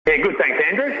Yeah, good, thanks,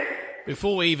 Andrew.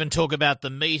 Before we even talk about the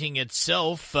meeting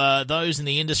itself, those in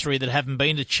the industry that haven't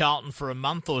been to Charlton for a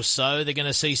month or so, they're going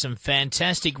to see some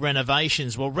fantastic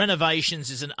renovations. Well,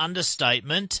 renovations is an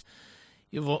understatement.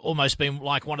 You've almost been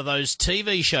like one of those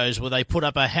TV shows where they put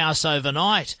up a house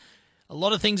overnight. A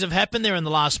lot of things have happened there in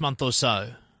the last month or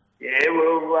so. Yeah,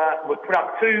 we've put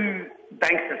up 2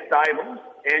 banks of stables,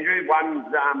 Andrew. One's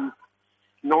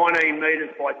 19 metres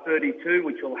by 32,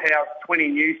 which will house 20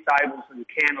 new stables and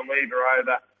cantilever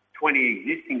over 20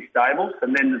 existing stables.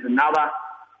 And then there's another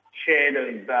shed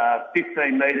of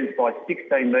 15 metres by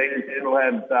 16 metres. It'll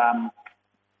have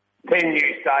 10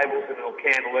 new stables and it'll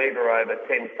cantilever over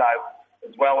 10 stables,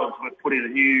 as well as we've put in a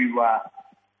new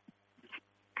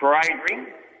parade ring,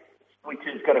 which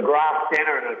has got a grass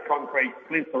centre and a concrete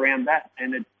plinth around that,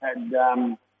 and it's had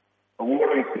a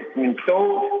watering system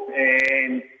installed,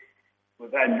 and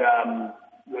we've had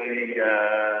the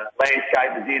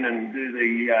landscapers in and do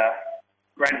the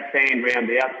granite sand around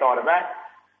the outside of that,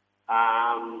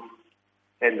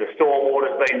 and the storm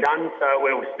water's been done. So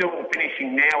we're still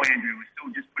finishing now, Andrew. We're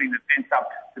still just putting the fence up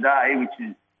today, which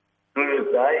is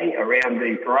Thursday, around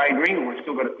the parade ring, and we've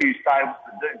still got a few stables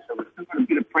to do, so we've still got a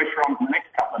bit of pressure on for the next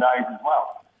couple of days as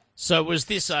well. So was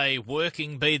this a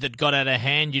working bee that got out of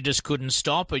hand, you just couldn't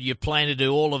stop, or you plan to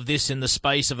do all of this in the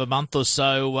space of a month or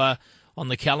so on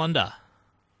the calendar?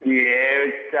 Yeah,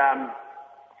 it's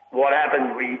what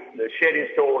happened, the shed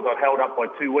install got held up by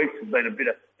 2 weeks. There's been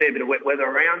a fair bit of wet weather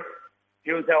around.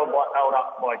 It was held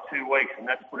up by 2 weeks, and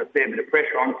that's put a fair bit of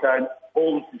pressure on, so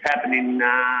all this has happened in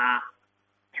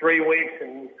 3 weeks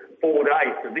and 4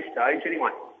 days at this stage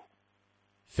anyway.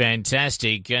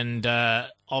 Fantastic. And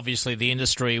obviously the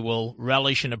industry will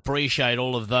relish and appreciate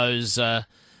all of those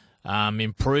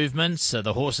improvements.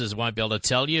 The horses won't be able to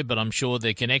tell you, but I'm sure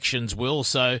their connections will.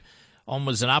 So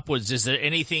onwards and upwards. Is there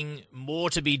anything more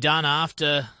to be done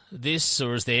after this,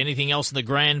 or is there anything else in the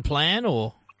grand plan?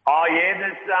 Or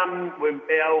there's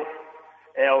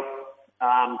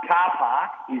our car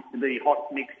park is to be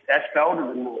hot mix asphalt,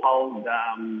 and will hold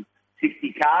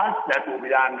 60 cars. That will be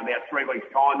done in about 3 weeks'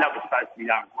 time. That was supposed to be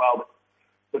done as well. But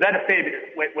we've had a fair bit of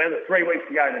wet weather. 3 weeks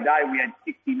ago today, we had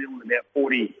 60 mil in about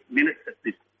 40 minutes at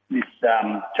this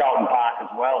Charlton Park as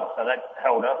well. So that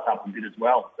held us up a bit as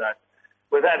well. So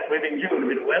we've endured a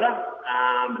bit of weather,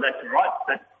 but that's all right.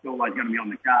 That's always going to be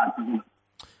on the cards, isn't it?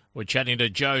 We're chatting to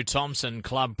Joe Thompson,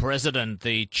 club president,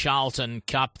 the Charlton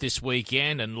Cup this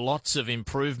weekend, and lots of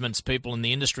improvements people in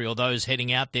the industry or those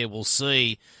heading out there will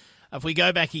see. If we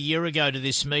go back a year ago to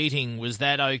this meeting, was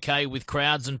that okay with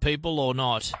crowds and people or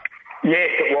not? Yes,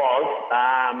 it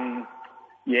was.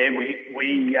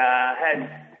 We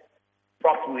had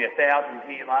approximately 1,000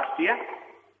 here last year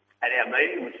at our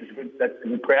meeting, which is good. That's a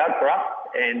good crowd for us.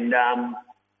 And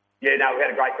we had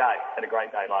a great day. Had a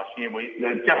great day last year. We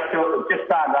just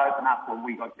started to open up when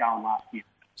we got going last year.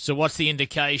 So what's the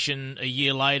indication a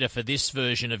year later for this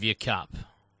version of your cup?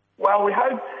 Well, we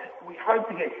hope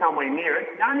to get somewhere near it.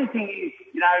 The only thing is,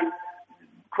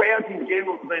 crowds in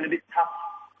general have been a bit tough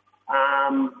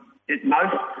at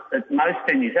most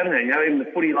venues, haven't they? Even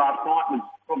the footy last night was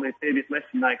probably a fair bit less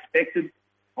than they expected.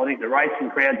 I think the racing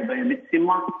crowds have been a bit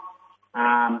similar.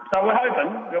 So we're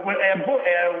hoping.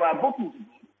 Our bookings are good.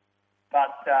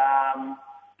 But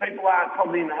people aren't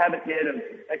probably in the habit yet of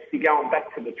actually going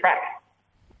back to the track.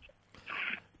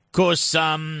 Of course,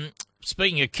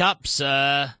 speaking of cups,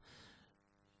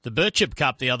 the Birchip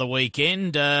Cup the other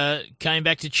weekend came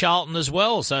back to Charlton as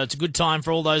well. So it's a good time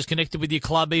for all those connected with your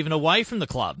club, even away from the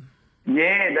club.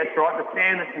 Yeah, that's right. The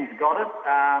Sandersons got it.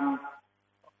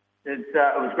 It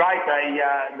was great.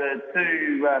 The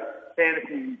two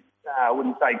Sandersons, I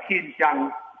wouldn't say kids,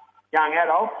 young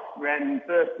adults ran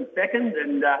first and second,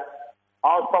 and I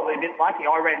was probably a bit lucky.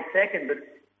 I ran second, but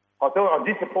I thought I was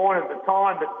disappointed at the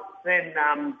time. But then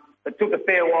it took a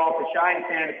fair while for Shane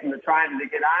Sanderson, the trainer, to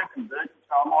get home from Birchip,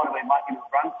 so I might have been lucky to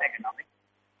run second, I think.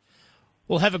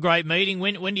 Well, have a great meeting.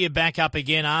 When do you back up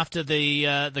again after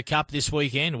the Cup this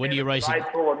weekend? When do you race?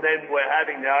 April, and then we're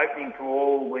having the opening to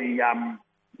all the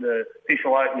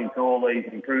official opening to all these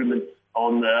improvements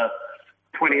on the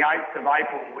 28th of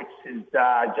April, which is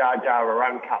Jar Jar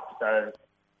Run Cup. So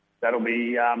that'll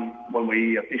be when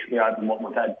we officially open what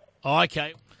we've had.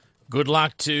 Okay. Good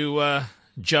luck to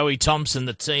Joey Thompson,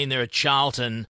 the team there at Charlton.